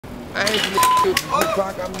I ain't the killed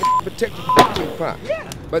Tupac, I'm the protector Tupac. Yeah.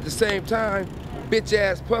 But at the same time, bitch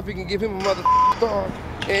ass Puffy can give him a mother star,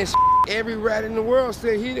 and every rat in the world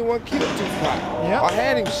said he didn't want to kill Tupac or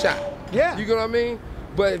had him shot. Yeah. You know what I mean?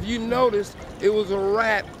 But if you notice, it was a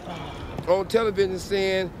rat on television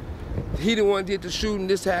saying he the one did the shooting,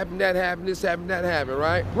 this happened, that happened, this happened, that happened,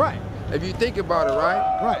 right? Right. If you think about it,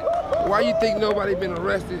 right? Right. Why you think nobody been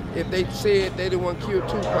arrested if they said they didn't want to kill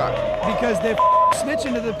Tupac? Because they're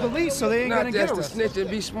snitching to the police, so they ain't gonna get arrested. Not just to snitch and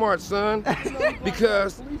be smart, son.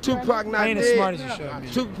 Because Tupac not ain't dead. as smart as you showed me.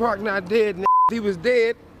 Tupac not dead. If he was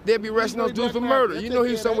dead, they'd be arresting those dudes for murder. You know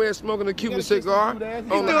he's somewhere smoking a Cuban cigar on the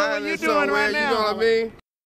island somewhere. You know what I mean?